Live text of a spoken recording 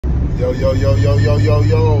Yo, yo, yo, yo, yo, yo,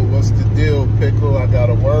 yo. What's the deal, Pickle? I got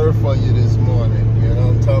a word for you this morning. You know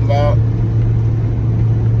what I'm talking about?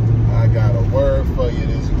 I got a word for you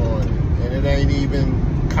this morning. And it ain't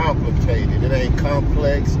even complicated. It ain't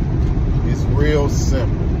complex. It's real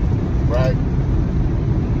simple, right?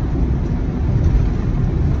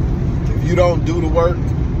 If you don't do the work,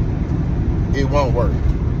 it won't work.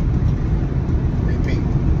 Repeat.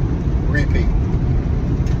 Repeat.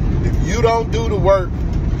 If you don't do the work,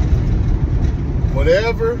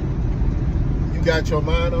 whatever you got your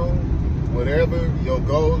mind on, whatever your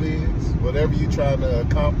goal is, whatever you're trying to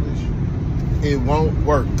accomplish, it won't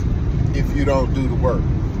work if you don't do the work.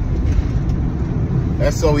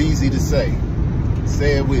 That's so easy to say.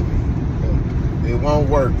 Say it with me. It won't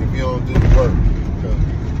work if you don't do the work.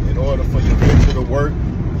 Because in order for your picture to work,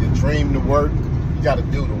 your dream to work, you got to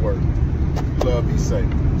do the work. Love, be safe.